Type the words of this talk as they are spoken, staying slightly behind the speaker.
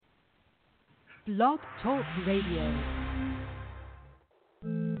Blog Talk Radio.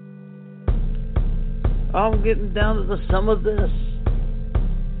 I'm getting down to the sum of this,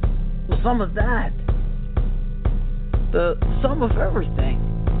 the sum of that, the sum of everything.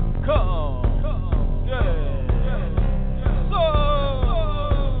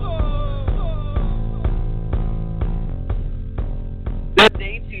 Good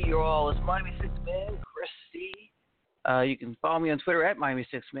day to you all. It's Miami Six Man, Chris C. You can follow me on Twitter at Miami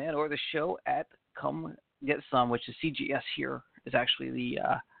Six Man or the show at Come Get Some, which is CGS here. Is actually the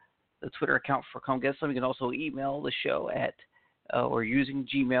Twitter account for Come Get Some. You can also email the show at or using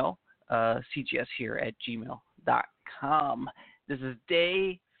Gmail, CGS here at gmail.com. This is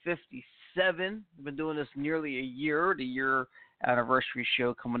day 57. I've been doing this nearly a year. The year anniversary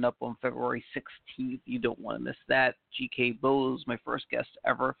show coming up on February 16th. You don't want to miss that. GK Bowes, my first guest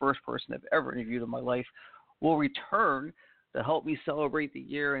ever, first person I've ever interviewed in my life, will return to help me celebrate the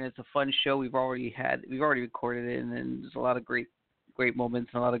year, and it's a fun show. We've already recorded it, and there's a lot of great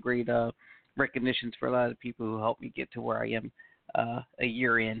moments and a lot of great recognitions for a lot of people who helped me get to where I am a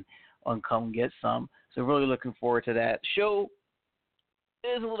year in on Come Get Some. So really looking forward to that. Show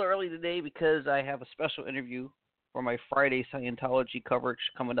is a little early today because I have a special interview for my Friday Scientology coverage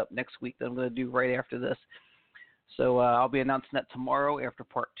coming up next week that I'm going to do right after this. So I'll be announcing that tomorrow after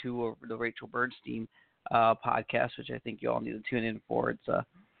part 2 of the Rachel Bernstein podcast, which I think you all need to tune in for. It's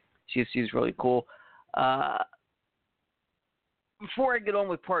she's really cool. Before I get on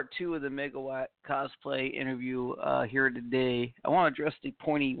with part 2 of the Megawatt Cosplay interview here today, I want to address the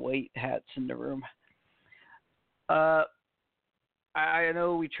pointy white hats in the room. I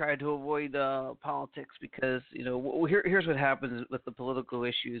know we try to avoid politics because, here's what happens with the political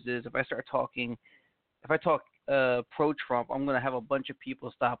issues is if I talk pro-Trump, I'm going to have a bunch of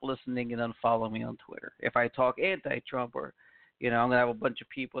people stop listening and unfollow me on Twitter. If I talk anti-Trump I'm going to have a bunch of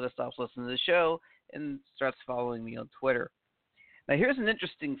people that stops listening to the show and starts following me on Twitter. Now, here's an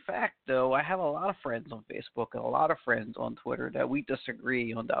interesting fact, though. I have a lot of friends on Facebook and a lot of friends on Twitter that we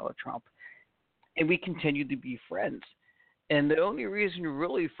disagree on Donald Trump, and we continue to be friends. And the only reason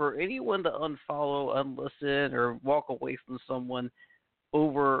really for anyone to unfollow, unlisten, or walk away from someone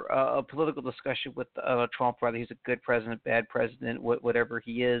over a political discussion with Trump, whether he's a good president, bad president, whatever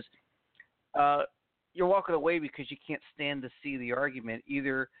he is, you're walking away because you can't stand to see the argument.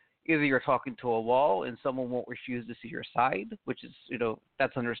 Either you're talking to a wall and someone won't refuse to see your side, which is,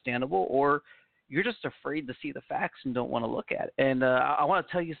 that's understandable, or you're just afraid to see the facts and don't want to look at it. And I want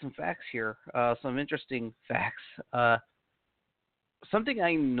to tell you some facts here, some interesting facts. Something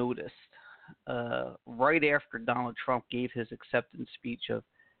I noticed right after Donald Trump gave his acceptance speech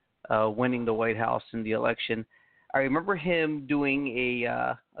of winning the White House in the election, I remember him doing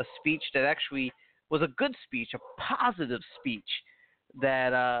a speech that actually was a good speech, a positive speech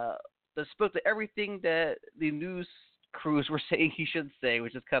that spoke to everything that the news crews were saying he should say,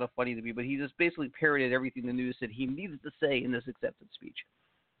 which is kind of funny to me. But he just basically parroted everything the news said he needed to say in this acceptance speech.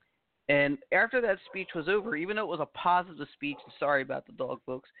 And after that speech was over, even though it was a positive speech, sorry about the dog,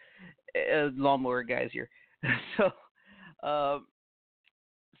 folks, lawnmower guys here.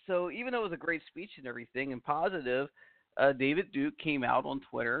 So even though it was a great speech and everything and positive, David Duke came out on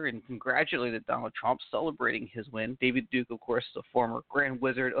Twitter and congratulated Donald Trump, celebrating his win. David Duke, of course, is a former Grand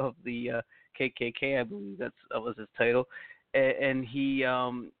Wizard of the KKK, I believe that was his title, and he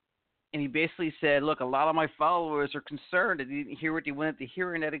basically said, look, a lot of my followers are concerned that they didn't hear what they wanted to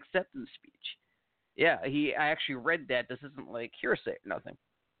hear in that acceptance speech. Yeah, I actually read that. This isn't like hearsay or nothing.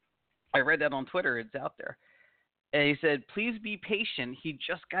 I read that on Twitter. It's out there. And he said, please be patient. He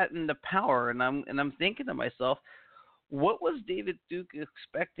just got into power. And I'm thinking to myself, what was David Duke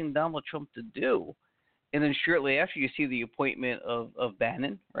expecting Donald Trump to do? And then shortly after, you see the appointment of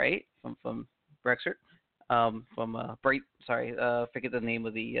Bannon, right, from Brexit. Forget the name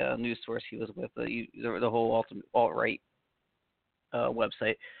of the news source he was with, the whole alt-right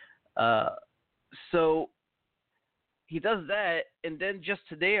website. So he does that, and then just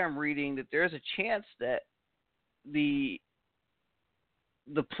today I'm reading that there's a chance that the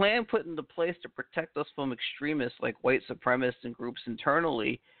plan put into place to protect us from extremists like white supremacists and groups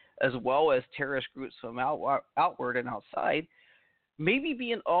internally, as well as terrorist groups from outward and outside, may be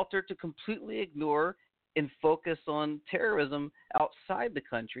being altered to completely ignore and focus on terrorism outside the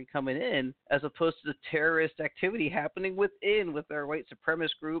country coming in, as opposed to the terrorist activity happening within with our white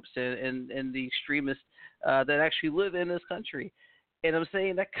supremacist groups and the extremists that actually live in this country. And I'm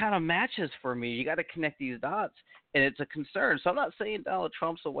saying that kind of matches for me. You got to connect these dots, and it's a concern. So I'm not saying Donald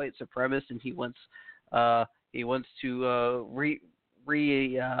Trump's a white supremacist and he wants to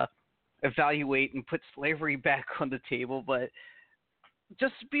evaluate and put slavery back on the table, but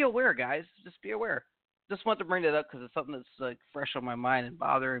just be aware, guys. Just be aware. Just want to bring that up because it's something that's like fresh on my mind and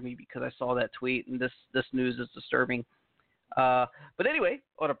bothering me because I saw that tweet and this news is disturbing. But anyway,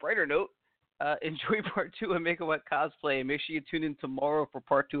 on a brighter note, enjoy part 2 of MegawattCosplay and make sure you tune in tomorrow for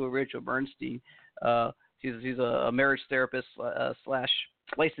part 2 of Rachel Bernstein. He's a marriage therapist slash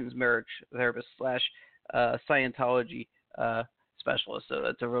licensed marriage therapist slash Scientology specialist. So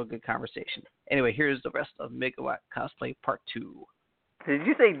it's a real good conversation. Anyway, here's the rest of MegawattCosplay part 2. Did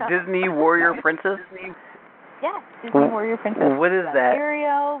you say Disney Warrior Princess? Yeah, Disney Warrior Princess. What is that?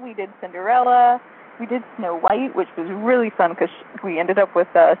 Ariel, we did Cinderella, we did Snow White, which was really fun because we ended up with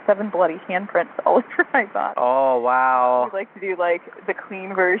 7 bloody handprints all over my body. Oh, wow. We like to do like the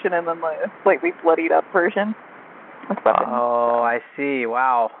clean version and then the slightly bloodied up version with weapons. Oh, I see.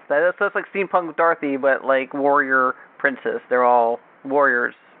 Wow. That's like steampunk Dorothy, but like warrior princess. They're all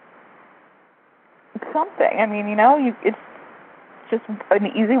warriors. Something. I mean, it's just an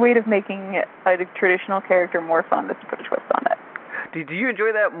easy way of making a traditional character more fun is to put a twist on it. Do you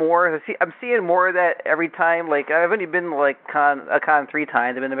enjoy that more? I'm seeing more of that every time. Like, I've only been like a con 3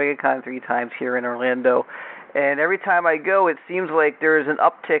 times. I've been to MegaCon 3 times here in Orlando, and every time I go, it seems like there's an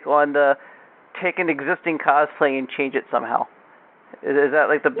uptick on the take an existing cosplay and change it somehow. Is that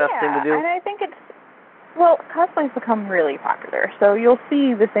like the best thing to do? Yeah, and I think cosplay's become really popular, so you'll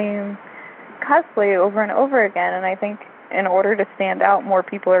see the same cosplay over and over again, and I think in order to stand out, more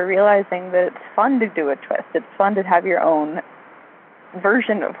people are realizing that it's fun to do a twist. It's fun to have your own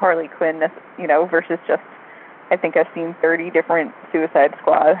version of Harley Quinn, versus just, I think I've seen 30 different Suicide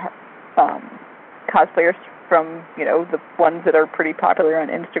Squad cosplayers from, the ones that are pretty popular on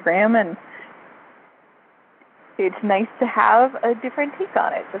Instagram, and it's nice to have a different take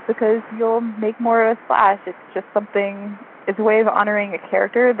on it, just because you'll make more of a splash. It's just something, it's a way of honoring a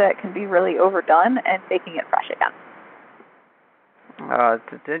character that can be really overdone and making it fresh again.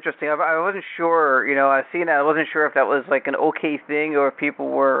 It's interesting. I wasn't sure, I've seen that. I wasn't sure if that was like an okay thing or if people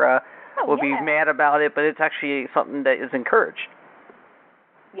would be mad about it, but it's actually something that is encouraged.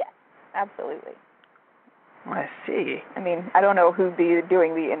 Yes, absolutely. I see. I mean, I don't know who'd be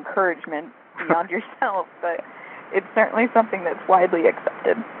doing the encouragement beyond yourself, but it's certainly something that's widely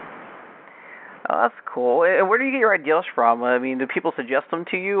accepted. Oh, that's cool. And where do you get your ideas from? I mean, do people suggest them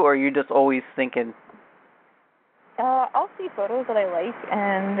to you, or are you just always thinking? I'll see photos that I like,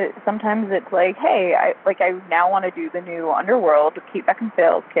 and sometimes it's like, hey, I now want to do the new Underworld, Kate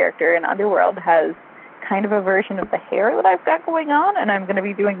Beckinsale's character, and Underworld has kind of a version of the hair that I've got going on, and I'm going to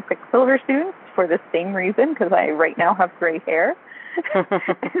be doing Quicksilver soon for the same reason, because I right now have gray hair.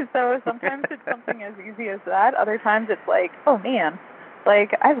 So sometimes it's something as easy as that. Other times it's like, oh man,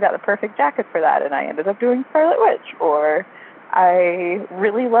 like I've got the perfect jacket for that, and I ended up doing Scarlet Witch, or I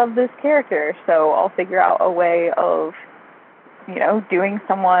really love this character, so I'll figure out a way of, doing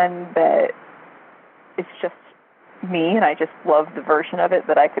someone that is just me, and I just love the version of it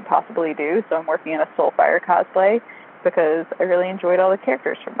that I could possibly do. So I'm working on a Soulfire cosplay because I really enjoyed all the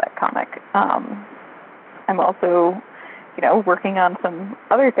characters from that comic. I'm also, working on some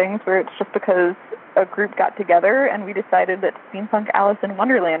other things where it's just because a group got together and we decided that Steampunk Alice in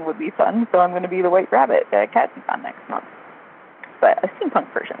Wonderland would be fun, so I'm going to be the White Rabbit at CatsyCon next month. But a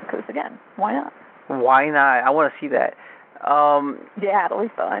steampunk version, because again, why not? Why not? I want to see that. Yeah, it'll be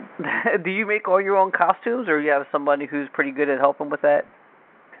fun. Do you make all your own costumes, or you have somebody who's pretty good at helping with that?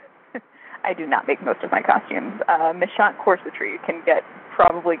 I do not make most of my costumes. Michant Corsetry can get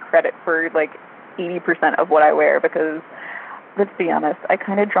probably credit for like 80% of what I wear, because let's be honest, I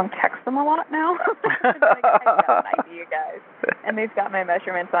kind of drunk text them a lot now. I've got an idea, guys. And they've got my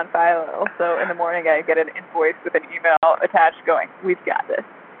measurements on file. So in the morning I get an invoice with an email attached going, we've got this.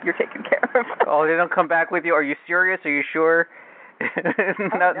 You're taken care of. Oh, they don't come back with you? Are you serious? Are you sure?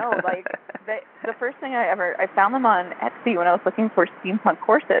 No, like the first thing I found them on Etsy when I was looking for steampunk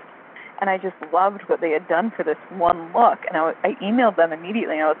corsets, and I just loved what they had done for this one look. And I emailed them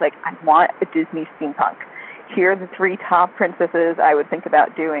immediately, and I was like, I want a Disney steampunk. Here are the 3 top princesses I would think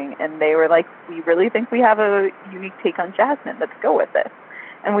about doing. And they were like, we really think we have a unique take on Jasmine. Let's go with this.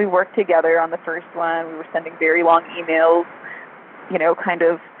 And we worked together on the first one. We were sending very long emails, kind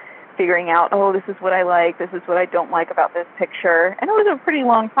of figuring out, oh, this is what I like, this is what I don't like about this picture. And it was a pretty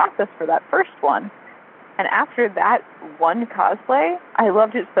long process for that first one. And after that one cosplay, I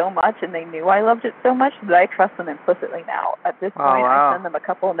loved it so much, and they knew I loved it so much that I trust them implicitly now. At this point, I send them a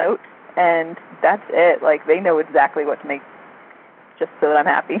couple notes, and that's it. Like, they know exactly what to make just so that I'm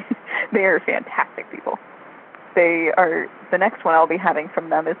happy. They are fantastic people. The next one I'll be having from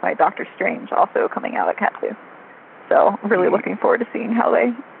them is my Doctor Strange, also coming out at Katsu. So really looking forward to seeing how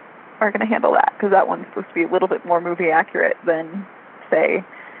they are going to handle that, because that one's supposed to be a little bit more movie accurate than say,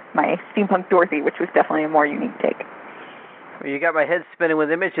 my Steampunk Dorothy, which was definitely a more unique take. Well, you got my head spinning with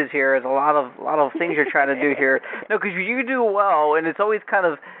images here. There's a lot of things you're trying to do here. No, because you do well, and it's always kind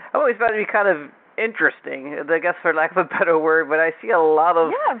of, I've always found it to be kind of interesting, I guess for lack of a better word, but I see a lot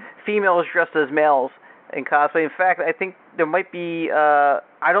of females dressed as males in cosplay. In fact, I think there might be,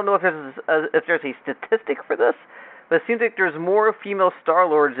 I don't know if there's a statistic for this, but it seems like there's more female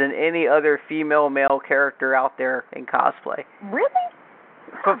Star-Lords than any other female-male character out there in cosplay. Really?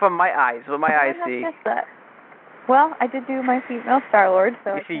 From my eyes, what my eyes see. That. Well, I did do my female Star-Lord,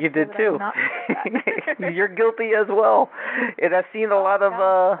 so you did too. You're guilty as well. And I've seen a lot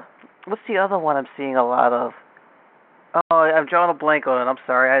of, what's the other one I'm seeing a lot of? Oh, I'm drawing a blank on it. I'm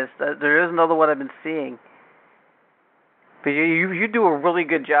sorry. There is another one I've been seeing. But you do a really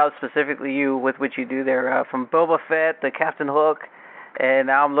good job, specifically you, with what you do there. From Boba Fett to Captain Hook, and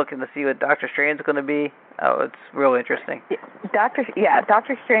now I'm looking to see what Doctor Strange is going to be. Oh, it's real interesting. Doctor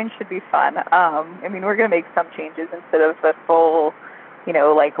Strange should be fun. I mean, we're going to make some changes. Instead of the full,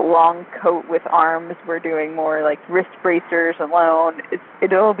 like long coat with arms, we're doing more like wrist bracers alone.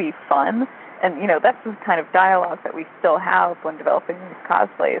 It'll be fun. And, that's the kind of dialogue that we still have when developing these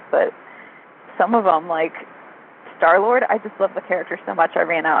cosplays. But some of them, like Star-Lord, I just love the character so much I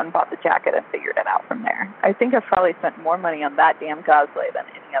ran out and bought the jacket and figured it out from there. I think I've probably spent more money on that damn cosplay than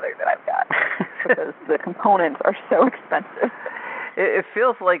any other that I've got because the components are so expensive. It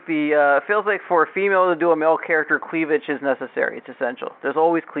feels like for a female to do a male character, cleavage is necessary. It's essential. There's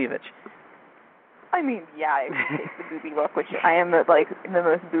always cleavage. I mean, yeah, if you take the booby look, which I am the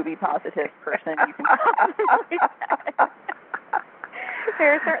most booby positive person you can possibly get.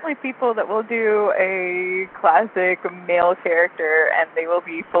 There are certainly people that will do a classic male character and they will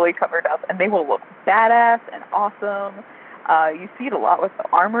be fully covered up and they will look badass and awesome. You see it a lot with the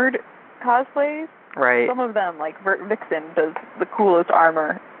armored cosplays. Right. Some of them, like Vixen, does the coolest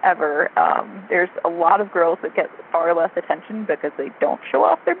armor ever. There's a lot of girls that get far less attention because they don't show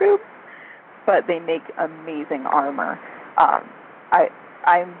off their boobs, but they make amazing armor.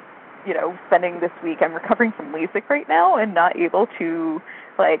 I'm spending this week, I'm recovering from LASIK right now and not able to,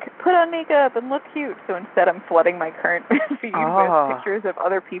 put on makeup and look cute. So instead I'm flooding my current feed with pictures of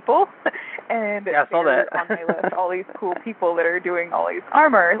other people. And I saw that. on my list, all these cool people that are doing all these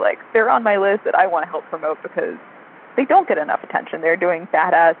armor, they're on my list that I want to help promote because they don't get enough attention. They're doing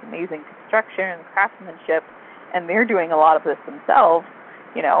badass, amazing construction and craftsmanship, and they're doing a lot of this themselves.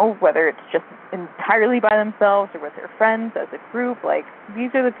 Whether it's just entirely by themselves or with their friends as a group, these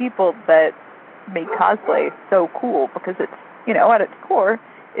are the people that make cosplay so cool because it's, at its core,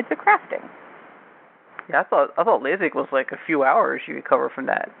 it's a crafting. Yeah, I thought LASIK was like a few hours you recover from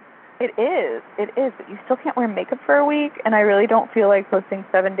that. It is, but you still can't wear makeup for a week, and I really don't feel like posting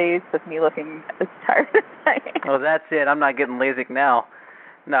 7 days with me looking as tired as I am. Oh, that's it. I'm not getting LASIK now.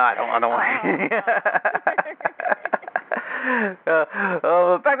 No, I don't want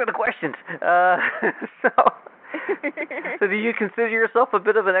back to the questions. So do you consider yourself a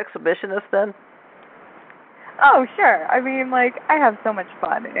bit of an exhibitionist then? Oh, sure. I mean, I have so much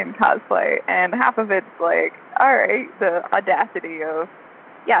fun in cosplay, and half of it's all right, the audacity of,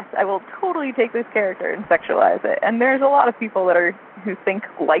 yes, I will totally take this character and sexualize it. And there's a lot of people who think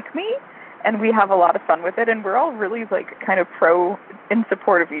like me, and we have a lot of fun with it, and we're all really, kind of in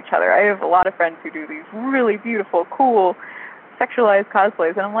support of each other. I have a lot of friends who do these really beautiful, cool, sexualized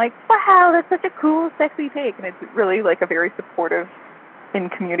cosplays, and I'm like, wow, that's such a cool, sexy take, and it's really, a very supportive in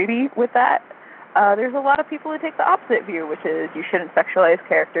community with that. There's a lot of people who take the opposite view, which is you shouldn't sexualize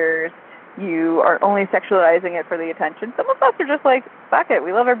characters, you are only sexualizing it for the attention. Some of us are just fuck it,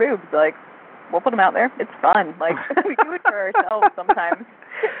 we love our boobs, we'll put them out there, it's fun, we do it for ourselves sometimes.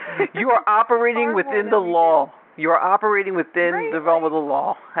 You are operating within the law. You are operating within the realm of the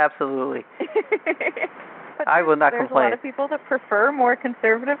law. Absolutely. I will not complain. There's a lot of people that prefer more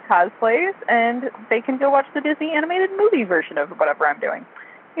conservative cosplays, and they can go watch the Disney animated movie version of whatever I'm doing.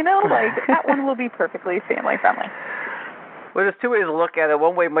 That one will be perfectly family friendly. Well, there's two ways to look at it.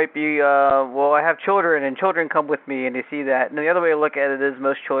 One way might be, I have children, and children come with me, and they see that. And the other way to look at it is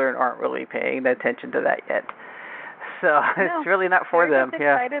most children aren't really paying attention to that yet. So it's really not for them.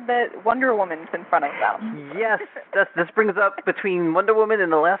 They're just excited that Wonder Woman's in front of them. Yes, this brings up between Wonder Woman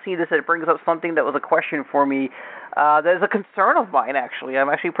and the last thing you just said, it brings up something that was a question for me. That is a concern of mine, actually. I'm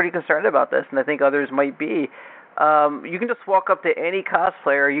actually pretty concerned about this, and I think others might be. You can just walk up to any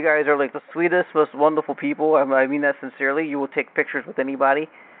cosplayer. You guys are the sweetest, most wonderful people. I mean that sincerely. You will take pictures with anybody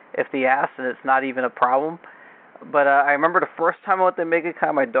if they ask, and it's not even a problem. But I remember the first time I went to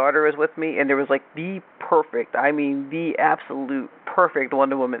MegaCon, my daughter was with me, and there was the perfect, the absolute perfect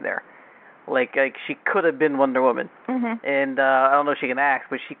Wonder Woman there. Like she could have been Wonder Woman. Mhm. And I don't know if she can act,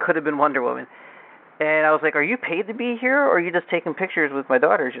 but she could have been Wonder Woman. And I was like, are you paid to be here, or are you just taking pictures with my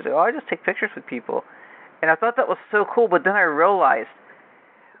daughter? She's like, oh, I just take pictures with people. And I thought that was so cool, but then I realized,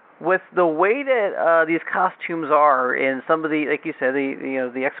 with the way that these costumes are, and some of the, like you said,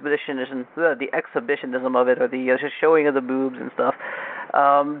 the exhibitionism of it, or the just showing of the boobs and stuff,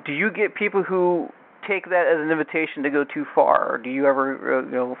 do you get people who take that as an invitation to go too far, or do you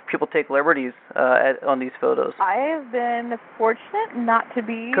ever, people take liberties on these photos? I have been fortunate not to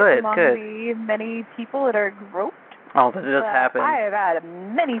be among the many people that are groped. Oh, that does happen. I have had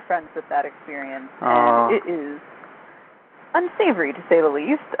many friends with that experience, and it is unsavory, to say the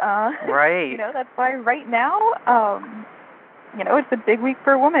least. Right. That's why right now, it's a big week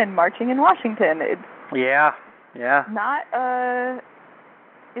for women marching in Washington. It's not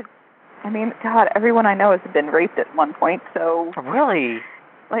God, everyone I know has been raped at one point, so... Really?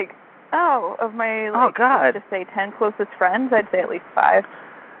 Of my, God. Let's just say 10 closest friends, I'd say at least 5.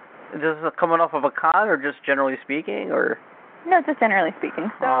 Is this coming off of a con, or just generally speaking, or...? No, just generally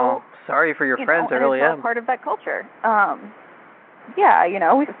speaking. So, sorry for your friends, I really am. It's all part of that culture.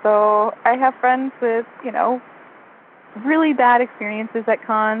 So I have friends with, really bad experiences at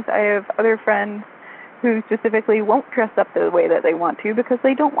cons. I have other friends who specifically won't dress up the way that they want to because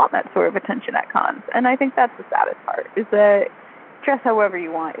they don't want that sort of attention at cons. And I think that's the saddest part, is that dress however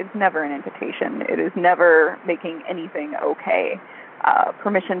you want is never an invitation. It is never making anything okay.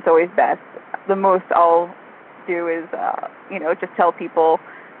 Permission's always best. The most I'll do is, just tell people,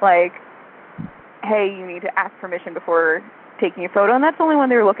 hey, you need to ask permission before taking a photo, and that's only when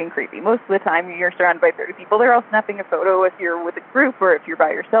they're looking creepy. Most of the time, you're surrounded by 30 people. They're all snapping a photo if you're with a group, or if you're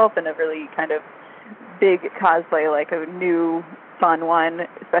by yourself in a really kind of big cosplay, like a new fun one,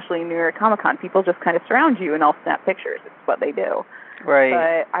 especially New York Comic Con. People just kind of surround you and all snap pictures. It's what they do. Right.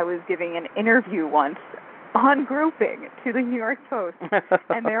 But I was giving an interview once on grouping to the New York Post,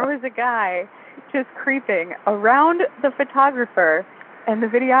 and there was a guy just creeping around the photographer and the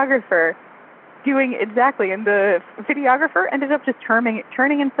videographer doing exactly, and the videographer ended up just turning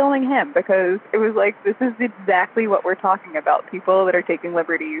and filming him, because it was like, this is exactly what we're talking about, people that are taking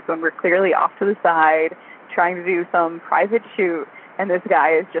liberties when we're clearly off to the side trying to do some private shoot, and this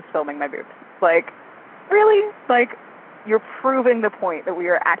guy is just filming my boobs. Really? You're proving the point that we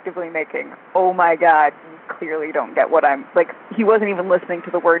are actively making. Oh my God, you clearly don't get what I'm, he wasn't even listening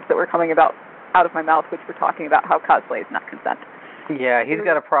to the words that were coming out of my mouth, which were talking about how cosplay is not consent. Yeah, he's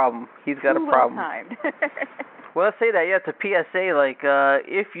got a problem. Well, let's say that. Yeah, it's a PSA.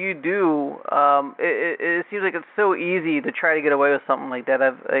 If you do, it seems like it's so easy to try to get away with something like that.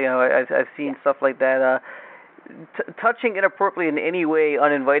 I've seen stuff like that. Touching inappropriately in any way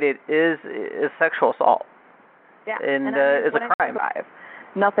uninvited is sexual assault. Yeah, and it's a crime.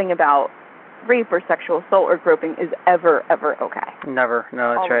 Nothing about rape or sexual assault or groping is ever okay. Never.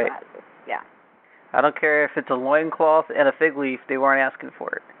 No, that's right. Yeah. I don't care if it's a loincloth and a fig leaf, they weren't asking for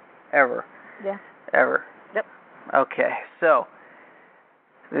it. Ever. Yeah. Ever. Yep. Okay, so,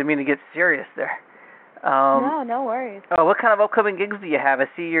 I didn't mean to get serious there. No worries. Oh, what kind of upcoming gigs do you have? I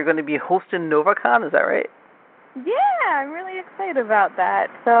see you're going to be hosting NovaCon, is that right? Yeah, I'm really excited about that.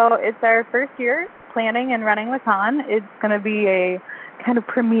 So, it's our first year planning and running the con. It's going to be a kind of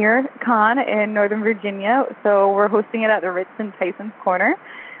premier con in Northern Virginia. So, we're hosting it at the Ritz in Tyson's Corner.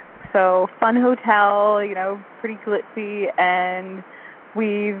 So, fun hotel, pretty glitzy, and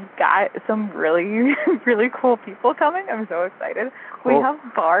we've got some really, really cool people coming. I'm so excited. Cool. We have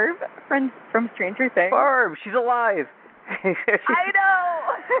Barb from Stranger Things. Barb, she's alive. I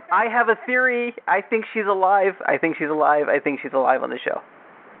know. I have a theory. I think she's alive. I think she's alive on the show.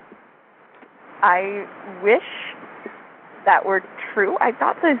 I wish that were true. I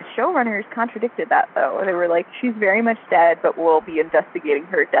thought the showrunners contradicted that, though. They were like, she's very much dead, but we'll be investigating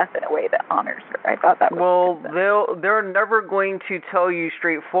her death in a way that honors her. I thought that was they're never going to tell you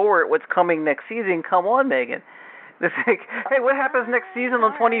straightforward what's coming next season. Come on, Megan. It's like, hey, what happens next season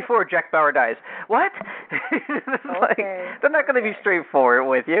on 24? Jack Bauer dies. What? Okay. They're not going to be straightforward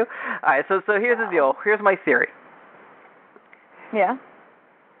with you. All right, so here's the deal. Here's my theory. Yeah?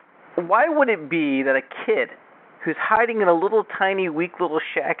 Why would it be that a kid who's hiding in a little tiny, weak little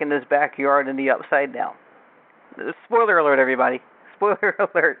shack in his backyard in the Upside Down. Spoiler alert, everybody. Spoiler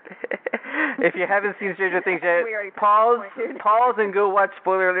alert. If you haven't seen Stranger Things yet, pause and go watch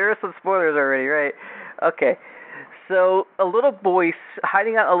spoiler. There are some spoilers already, right? Okay. So a little boy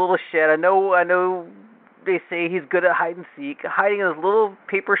hiding out in a little shed. I know they say he's good at hide and seek. Hiding in his little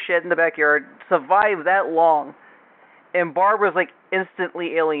paper shed in the backyard. Survived that long. And Barb was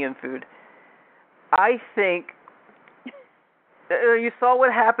instantly alien food. I think You saw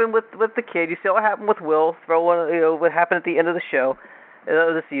what happened with the kid. You saw what happened with Will. What happened at the end of the show,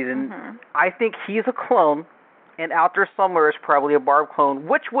 of the season. Mm-hmm. I think he's a clone, and out there somewhere is probably a Barb clone,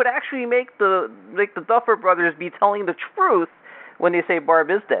 which would actually make the Duffer Brothers be telling the truth when they say Barb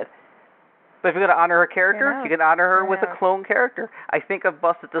is dead. But if you're going to honor her character, you can honor her with a clone character. I think I've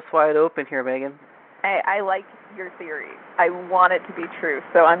busted this wide open here, Megan. I like your theory. I want it to be true,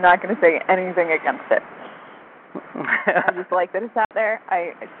 so I'm not going to say anything against it. I just like that it's out there.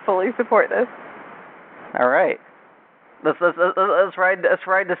 I fully support this. All right. Let's ride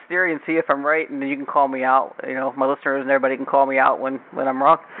this theory and see if I'm right, and then you can call me out. You know, my listeners and everybody can call me out when I'm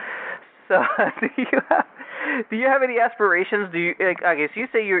wrong. So, do you have any aspirations? Okay, so you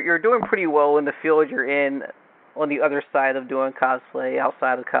say you're doing pretty well in the field you're in, on the other side of doing cosplay,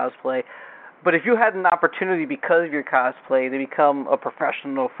 outside of cosplay. But if you had an opportunity because of your cosplay to become a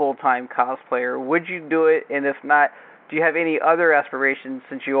professional full-time cosplayer, would you do it? And if not, do you have any other aspirations,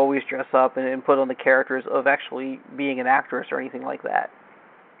 since you always dress up and put on the characters, of actually being an actress or anything like that?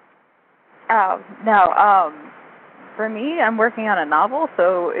 No. For me, I'm working on a novel,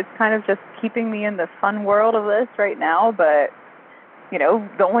 so it's kind of just keeping me in the fun world of this right now. But, you know,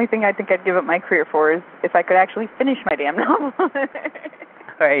 the only thing I think I'd give up my career for is if I could actually finish my damn novel.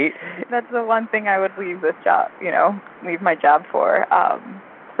 Right. That's the one thing I would leave my job for.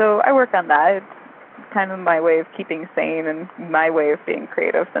 So I work on that. It's kind of my way of keeping sane and my way of being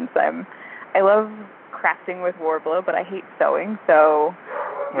creative, since I love crafting with Warbler, but I hate sewing, so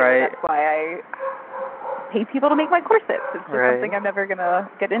that's why I pay people to make my corsets. It's just something I'm never going to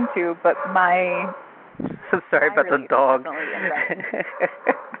get into, but Sorry about the dog.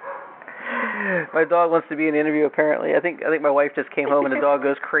 My dog wants to be in the interview, apparently. I think my wife just came home and the dog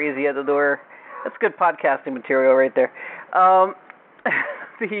goes crazy at the door. That's good podcasting material right there.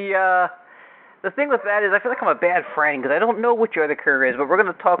 The thing with that is I feel like I'm a bad friend because I don't know what your other career is, but we're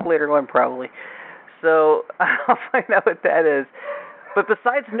going to talk later on probably. So I'll find out what that is. But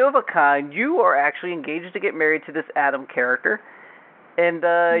besides NovaCon, you are actually engaged to get married to this Adam character. And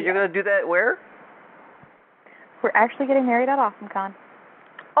you're going to do that where? We're actually getting married at AwesomeCon.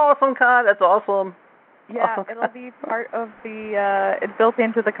 AwesomeCon, that's awesome. Yeah, it'll be part of it's built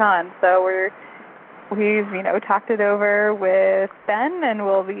into the con. So we've talked it over with Ben, and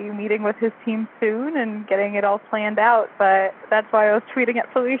we'll be meeting with his team soon and getting it all planned out. But that's why I was tweeting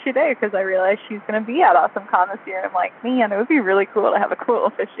at Felicia today, because I realized she's going to be at AwesomeCon this year. And I'm like, man, it would be really cool to have a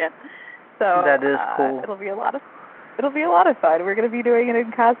coefficient. So that is cool. It'll be a lot of fun. We're going to be doing it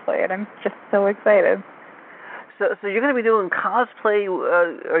in cosplay, and I'm just so excited. So you're going to be doing cosplay.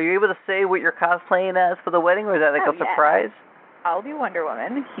 Are you able to say what you're cosplaying as for the wedding, or is that like a surprise? I'll be Wonder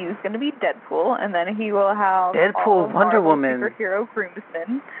Woman. He's going to be Deadpool, and then he will have Deadpool, Wonder Woman, superhero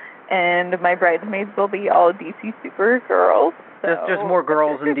groomsmen, and my bridesmaids will be all DC Supergirls. So there's more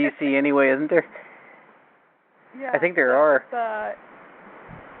girls in DC anyway, isn't there? Yeah, I think there are.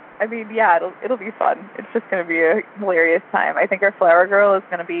 It'll be fun. It's just going to be a hilarious time. I think our Flower Girl is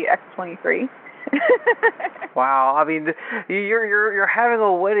going to be X-23. Wow, I mean, you're having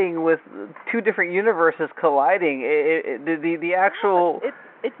a wedding with two different universes colliding. The actual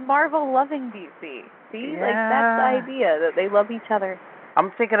it's Marvel loving DC. See, like that's the idea, that they love each other.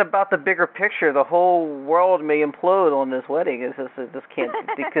 I'm thinking about the bigger picture. The whole world may implode on this wedding. This can't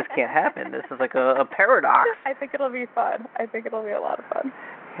happen. This is like a paradox. I think it'll be fun. I think it'll be a lot of fun.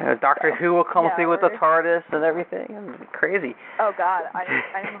 Doctor Who will come through with the TARDIS and everything. It's crazy. Oh God,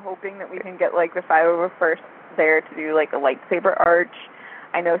 I'm hoping that we can get like the 501st there to do like a lightsaber arch.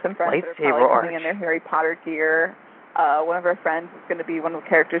 I know some friends that are probably coming in their Harry Potter gear. One of our friends is going to be one of the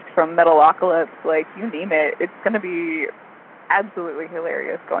characters from Metalocalypse. Like, you name it. It's going to be absolutely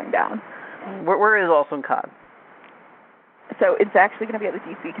hilarious going down. Where is AwesomeCon? So it's actually going to be at the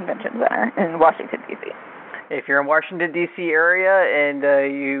DC Convention Center in Washington, D.C. If you're in Washington, D.C. area and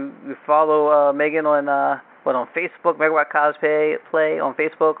you follow Megan on Facebook, MegawattCosplay on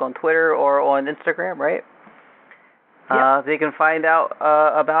Facebook, on Twitter, or on Instagram, right? Yep. They can find out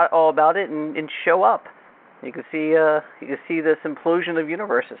all about it and show up. You can see this implosion of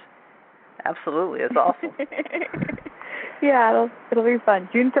universes. Absolutely, it's awesome. Yeah, it'll be fun.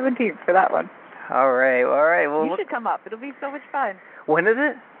 June 17th for that one. All right. Well, you should come up. It'll be so much fun. When is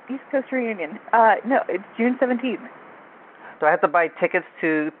it? East Coast reunion. No, it's June 17th. Do I have to buy tickets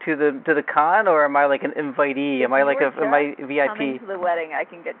to the con, or am I like an invitee? Am I VIP? Coming to the wedding, I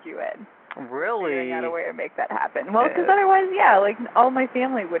can get you in. Really? Figuring out a way to make that happen. Well, because otherwise, like all my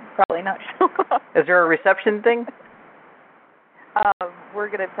family would probably not show up. Is there a reception thing? we're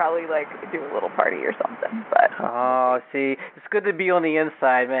gonna probably like do a little party or something. But see, it's good to be on the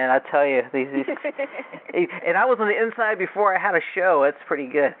inside, man. I tell you, these and I was on the inside before I had a show. That's pretty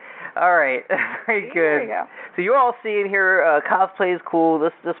good. All right, very good. There you go. So you're all seeing here, cosplay is cool.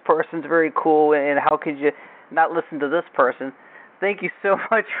 This person's very cool, and how could you not listen to this person? Thank you so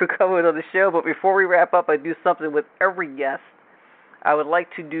much for coming on the show. But before we wrap up, I do something with every guest. I would like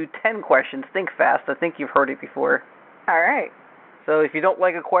to do 10 questions. Think fast. I think you've heard it before. All right. So if you don't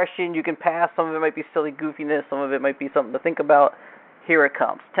like a question, you can pass. Some of it might be silly goofiness. Some of it might be something to think about. Here it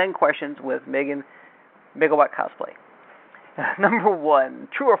comes. 10 questions with MegawattCosplay. Number 1,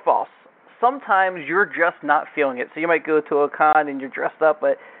 true or false? Sometimes you're just not feeling it. So you might go to a con and you're dressed up,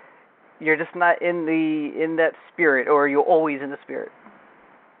 but you're just not in that spirit, or you're always in the spirit.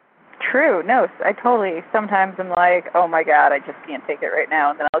 True. No, I totally. Sometimes I'm like, oh my god, I just can't take it right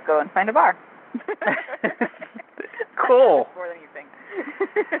now, and then I'll go and find a bar. Cool. More than you think.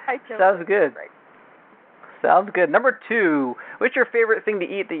 Sounds good. Right. Sounds good. Number 2, what's your favorite thing to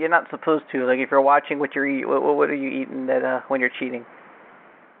eat that you're not supposed to? Like if you're watching what you eat, what are you eating that when you're cheating?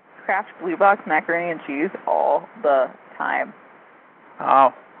 Kraft Blue Box macaroni and cheese all the time. Oh,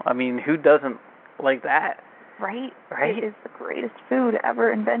 I mean, who doesn't like that? Right? Right? It is the greatest food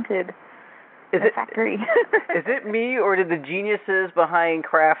ever invented. Is it factory? Is it me, or did the geniuses behind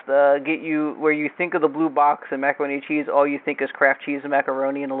Kraft get you where you think of the Blue Box and macaroni and cheese, all you think is Kraft cheese and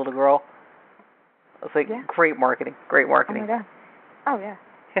macaroni and a little girl? It's like great marketing. Great marketing. Oh my god. Oh yeah.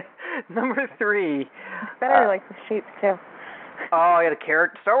 Number 3. It's better like the shapes too. Oh, yeah, the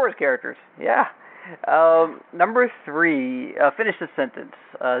Star Wars characters. Yeah. Number 3. Finish the sentence.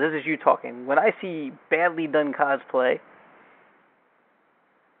 This is you talking. When I see badly done cosplay,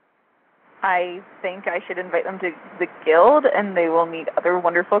 I think I should invite them to the guild, and they will meet other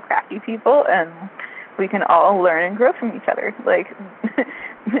wonderful, crafty people, and we can all learn and grow from each other. Like,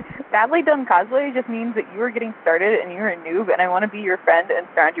 badly done cosplay just means that you are getting started and you're a noob, and I want to be your friend and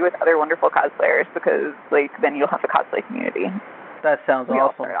surround you with other wonderful cosplayers, because, like, then you'll have a cosplay community. That sounds awesome. We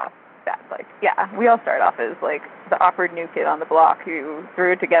all start off we all start off as, like, the awkward new kid on the block who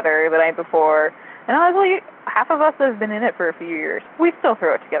threw it together the night before. And honestly, half of us have been in it for a few years. We still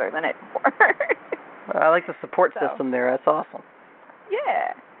throw it together the night before. I like the support system there. That's awesome.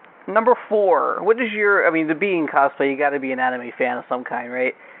 Yeah. Number 4. What is to be in cosplay, you got to be an anime fan of some kind,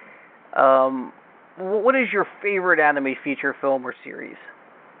 right? What is your favorite anime feature film or series?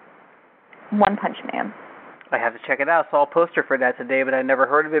 One Punch Man. I have to check it out. I saw a poster for that today, but I never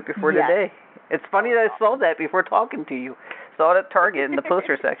heard of it before today. It's funny that I saw that before talking to you. Saw it at Target in the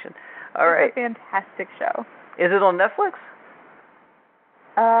poster section. All right. It's a fantastic show. Is it on Netflix?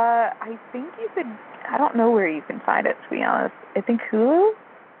 I think you could. I don't know where you can find it, to be honest. I think Hulu.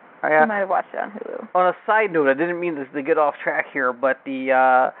 You might have watched it on Hulu. On a side note, I didn't mean to get off track here, but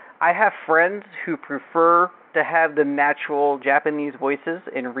I have friends who prefer to have the natural Japanese voices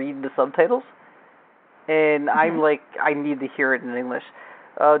and read the subtitles, and I'm like, I need to hear it in English.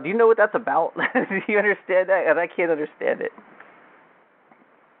 Do you know what that's about? Do you understand that? And I can't understand it.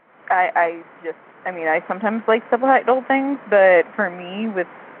 I sometimes like subtitle things, but for me, with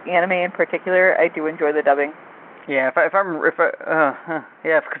anime in particular, I do enjoy the dubbing. Yeah, because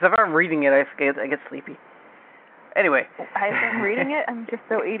if I'm reading it, I get sleepy. Anyway. I've been reading it. I'm just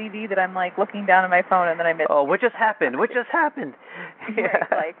so ADD that I'm like looking down at my phone, and then I miss. Oh, what just happened? What just happened?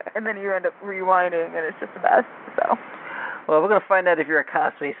 Right, and then you end up rewinding, and it's just the best. So. Well, we're gonna find out if you're a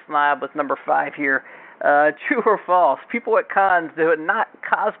cosplay snob with number 5 here. True or false? People at cons that are not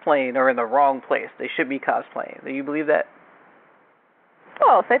cosplaying are in the wrong place. They should be cosplaying. Do you believe that?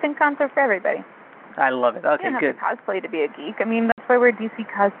 False. I think cons are for everybody. I love it. Okay, you don't good. have to cosplay to be a geek. I mean, that's why we're DC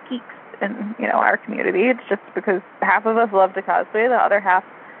Cos Geeks in our community. It's just because half of us love to cosplay, the other half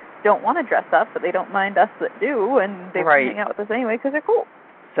don't want to dress up, but they don't mind us that do, and they want to hang out with us anyway because they're cool.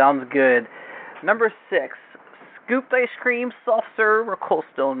 Sounds good. Number 6, scooped ice cream, soft serve, or Cold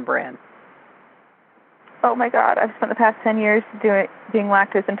Stone brand? Oh my God, I've spent the past 10 years being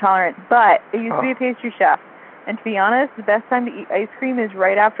lactose intolerant, but I used to be a pastry chef, and to be honest, the best time to eat ice cream is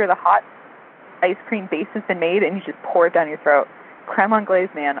right after the hot ice cream base has been made, and you just pour it down your throat. Creme anglaise,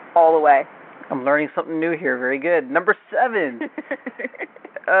 man, all the way. I'm learning something new here. Very good. Number 7.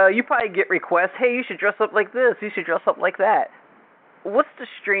 You probably get requests, hey, you should dress up like this, you should dress up like that. What's the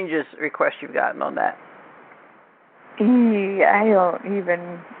strangest request you've gotten on that? I don't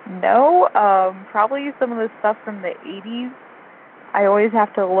even know. Probably some of the stuff from the 80s. I always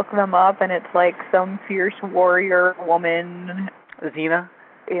have to look them up, and it's like some fierce warrior woman. Xena?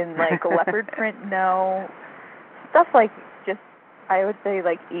 In like leopard print, no. Stuff like just, I would say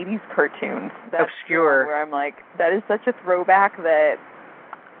like 80s cartoons. That's obscure. Where I'm like, that is such a throwback that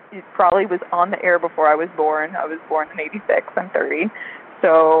it probably was on the air before I was born. I was born in '86. I'm 30.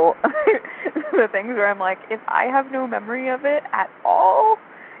 So the things where I'm like, if I have no memory of it at all,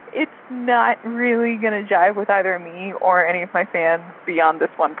 it's not really going to jive with either me or any of my fans beyond this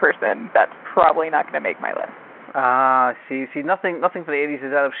one person. That's probably not going to make my list. See, nothing for the 80s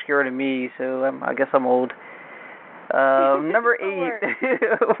is that obscure to me, so I guess I'm old. Number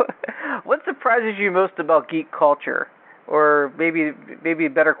 8. What surprises you most about geek culture? Or maybe a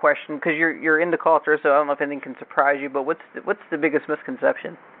better question, because you're into culture, so I don't know if anything can surprise you. But what's the biggest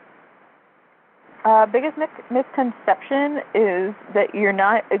misconception? Biggest misconception is that you're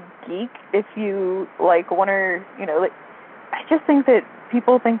not a geek if you like one or like. I just think that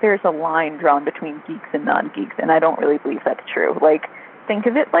people think there's a line drawn between geeks and non-geeks, and I don't really believe that's true. Like, think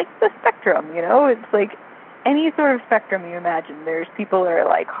of it like the spectrum. It's like any sort of spectrum you imagine. There's people that are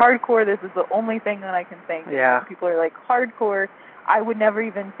like hardcore. This is the only thing that I can think. Yeah. People are like hardcore. I would never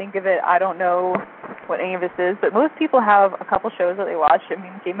even think of it. I don't know what any of this is, but most people have a couple shows that they watch. I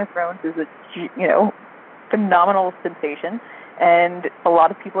mean, Game of Thrones is a phenomenal sensation, and a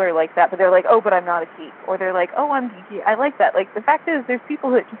lot of people are like that. But they're like, oh, but I'm not a geek, or they're like, oh, I'm geeky. I like that. Like, the fact is, there's people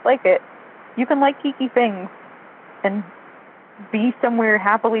that just like it. You can like geeky things and be somewhere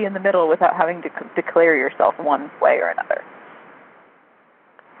happily in the middle without having to declare yourself one way or another.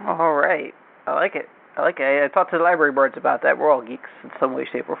 All right, I like it. I talked to the library boards about that. We're all geeks in some way,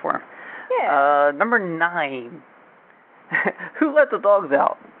 shape, or form. Yeah. Number 9. Who let the dogs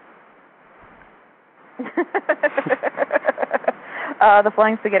out? The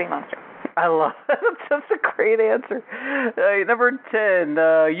Flying Spaghetti Monster. I love that. That's a great answer. Number 10.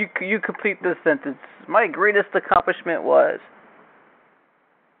 You complete this sentence. My greatest accomplishment was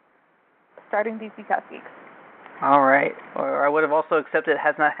starting DC Cos Geeks. All right. Or I would have also accepted it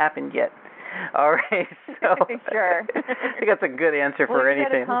has not happened yet. All right. So sure. I think that's a good answer for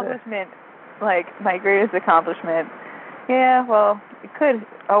anything. Accomplishment, like my greatest accomplishment. Yeah, well, it could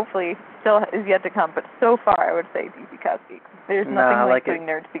hopefully still is yet to come, but so far I would say DC Cos Geeks. There's nothing like putting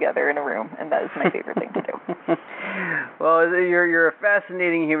nerds together in a room, and that is my favorite thing to do. Well, you're a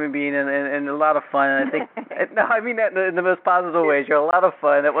fascinating human being and a lot of fun. And I think no, I mean that in the most positive ways. You're a lot of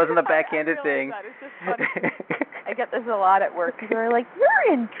fun. It wasn't a backhanded thing. It's just funny. I get this a lot at work. People are like,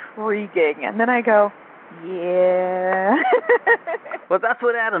 "You're intriguing," and then I go, "Yeah." Well, that's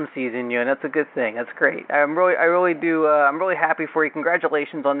what Adam sees in you, and that's a good thing. That's great. I'm really happy for you.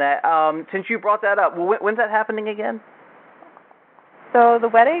 Congratulations on that. Since you brought that up, when's that happening again? So the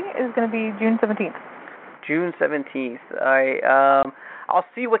wedding is going to be June 17th. June 17th. I'll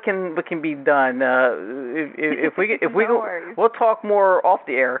see what can be done. If we we'll talk more off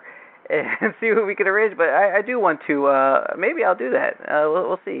the air and see what we can arrange. But I do want to. Maybe I'll do that.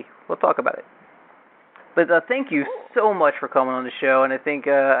 We'll see. We'll talk about it. But thank you so much for coming on the show, and I think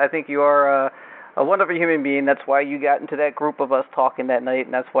you are a wonderful human being. That's why you got into that group of us talking that night,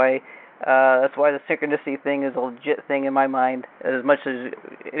 and that's why the synchronicity thing is a legit thing in my mind. As much as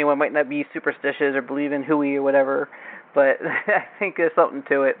anyone might not be superstitious or believe in hooey or whatever, but I think there's something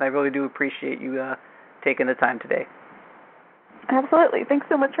to it, and I really do appreciate you taking the time today. Absolutely. Thanks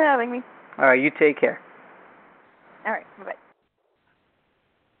so much for having me. All right, you take care. All right, bye-bye.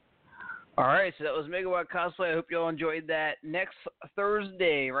 All right, so that was MegawattCosplay. I hope you all enjoyed that. Next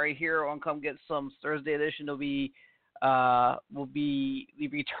Thursday, right here on Come Get Some Thursday edition, will be the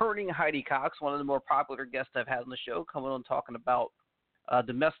returning Heidi Cox, one of the more popular guests I've had on the show, coming on talking about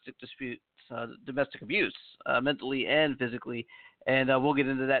domestic disputes, domestic abuse, mentally and physically. And we'll get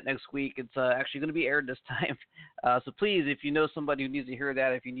into that next week. It's actually going to be aired this time. So please, if you know somebody who needs to hear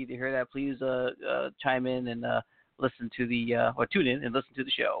that, if you need to hear that, please chime in and listen to or tune in and listen to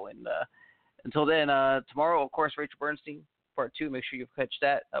the show. And until then, tomorrow, of course, Rachel Bernstein, Part 2. Make sure you catch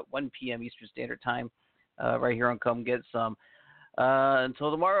that at 1 p.m. Eastern Standard Time. Right here on Come Get Some.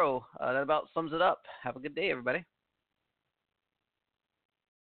 Until tomorrow, that about sums it up. Have a good day, everybody.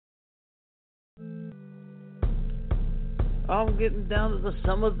 I'm getting down to the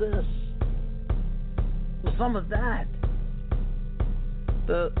sum of this, the sum of that,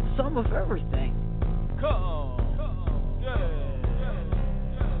 the sum of everything. Come